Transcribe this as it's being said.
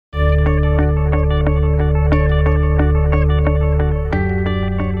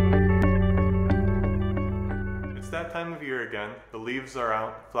leaves are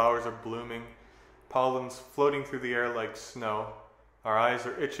out, flowers are blooming, pollen's floating through the air like snow. Our eyes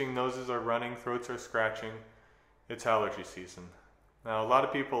are itching, noses are running, throats are scratching. It's allergy season. Now, a lot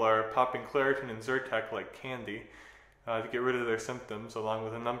of people are popping Claritin and Zyrtec like candy to get rid of their symptoms, along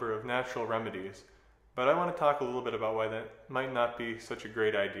with a number of natural remedies. But I want to talk a little bit about why that might not be such a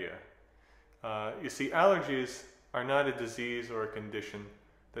great idea. You see, allergies are not a disease or a condition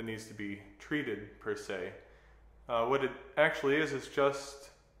that needs to be treated per se. What it actually is just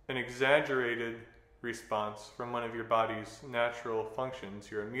an exaggerated response from one of your body's natural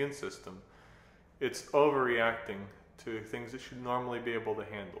functions, your immune system. It's overreacting to things it should normally be able to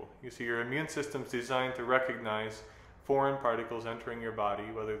handle. You see, your immune system's designed to recognize foreign particles entering your body,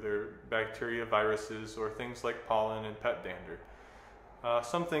 whether they're bacteria, viruses, or things like pollen and pet dander.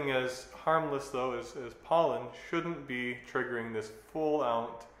 Something as harmless though as pollen shouldn't be triggering this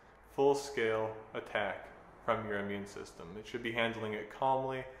full-out, full-scale attack from your immune system. It should be handling it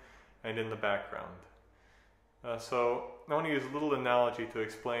calmly and in the background. So I want to use a little analogy to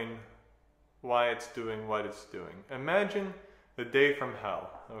explain why it's doing what it's doing. Imagine a day from hell,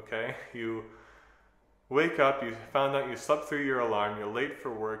 okay? You wake up, you found out you slept through your alarm, you're late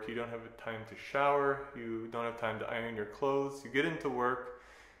for work, you don't have time to shower, you don't have time to iron your clothes, you get into work,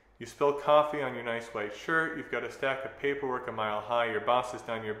 you spill coffee on your nice white shirt, you've got a stack of paperwork a mile high, your boss is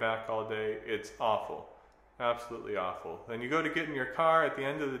down your back all day, it's awful. Absolutely awful. Then you go to get in your car at the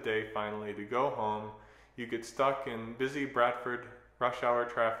end of the day finally to go home, you get stuck in busy Bradford rush hour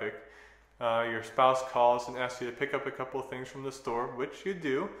traffic, your spouse calls and asks you to pick up a couple of things from the store, which you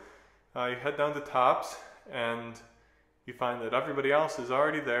do. You head down to Tops and you find that everybody else is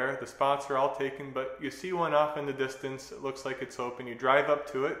already there, the spots are all taken, but you see one off in the distance, it looks like it's open, you drive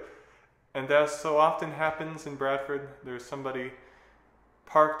up to it, and as so often happens in Bradford, there's somebody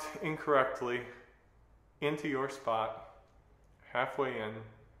parked incorrectly into your spot, halfway in.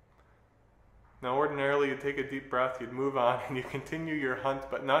 Now ordinarily you'd take a deep breath, you'd move on, and you continue your hunt,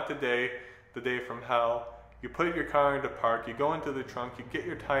 but not today, the day from hell. You put your car into park, you go into the trunk, you get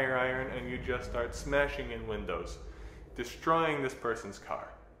your tire iron, and you just start smashing in windows, destroying this person's car.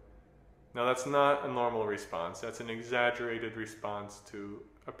 Now that's not a normal response, that's an exaggerated response to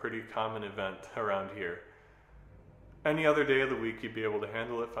a pretty common event around here. Any other day of the week you'd be able to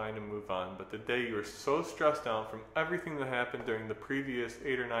handle it fine and move on, but the day you were so stressed out from everything that happened during the previous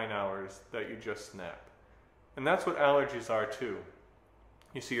 8 or 9 hours that you just snap. And that's what allergies are too.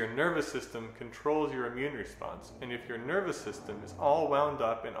 You see, your nervous system controls your immune response, and if your nervous system is all wound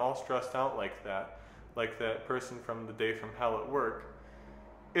up and all stressed out like that person from the day from hell at work,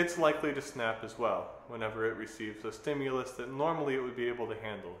 it's likely to snap as well whenever it receives a stimulus that normally it would be able to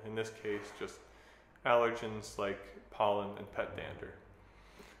handle, in this case just allergens like pollen and pet dander.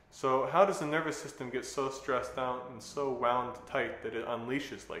 So how does the nervous system get so stressed out and so wound tight that it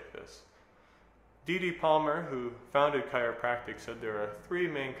unleashes like this? D.D. Palmer, who founded chiropractic, said there are 3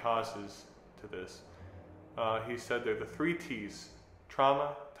 main causes to this. He said they're the 3 T's: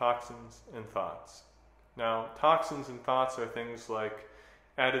 trauma, toxins, and thoughts. Now, toxins and thoughts are things like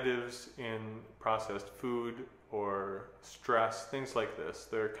additives in processed food or stress, things like this.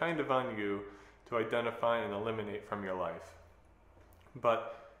 They're kind of on you to identify and eliminate from your life.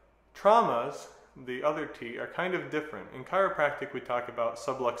 But traumas, the other T, are kind of different. In chiropractic we talk about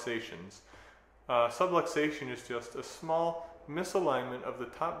subluxations. Subluxation is just a small misalignment of the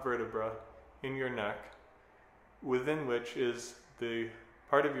top vertebra in your neck, within which is the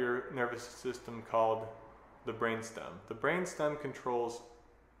part of your nervous system called the brainstem. The brainstem controls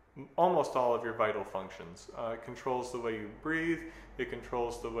almost all of your vital functions. It controls the way you breathe, it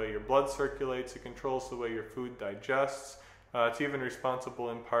controls the way your blood circulates, it controls the way your food digests. It's even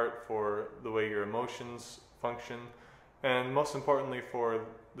responsible in part for the way your emotions function. And most importantly, for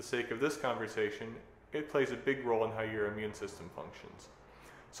the sake of this conversation, it plays a big role in how your immune system functions.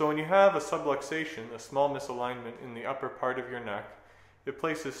 So when you have a subluxation, a small misalignment in the upper part of your neck, it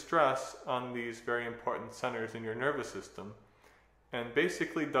places stress on these very important centers in your nervous system and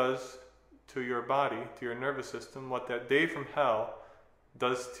basically does to your body, to your nervous system, what that day from hell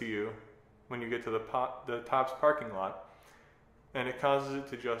does to you when you get to the Tops parking lot, and it causes it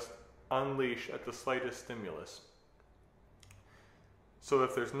to just unleash at the slightest stimulus. So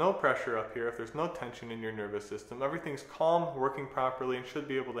if there's no pressure up here, if there's no tension in your nervous system, everything's calm, working properly, and should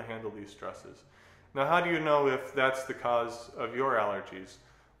be able to handle these stresses. Now, how do you know if that's the cause of your allergies?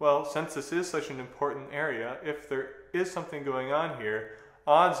 Well, since this is such an important area, if there is something going on here,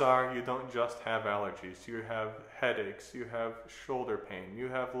 odds are you don't just have allergies. You have headaches, you have shoulder pain, you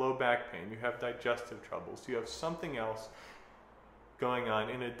have low back pain, you have digestive troubles, you have something else going on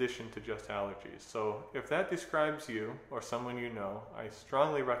in addition to just allergies. So if that describes you or someone you know, I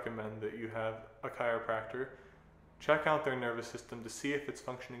strongly recommend that you have a chiropractor. Check out their nervous system to see if it's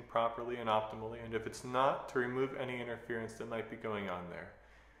functioning properly and optimally, and if it's not, to remove any interference that might be going on there.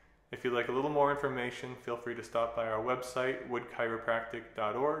 If you'd like a little more information, feel free to stop by our website,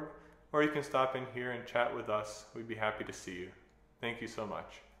 woodchiropractic.org, or you can stop in here and chat with us. We'd be happy to see you. Thank you so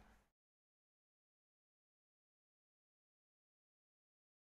much.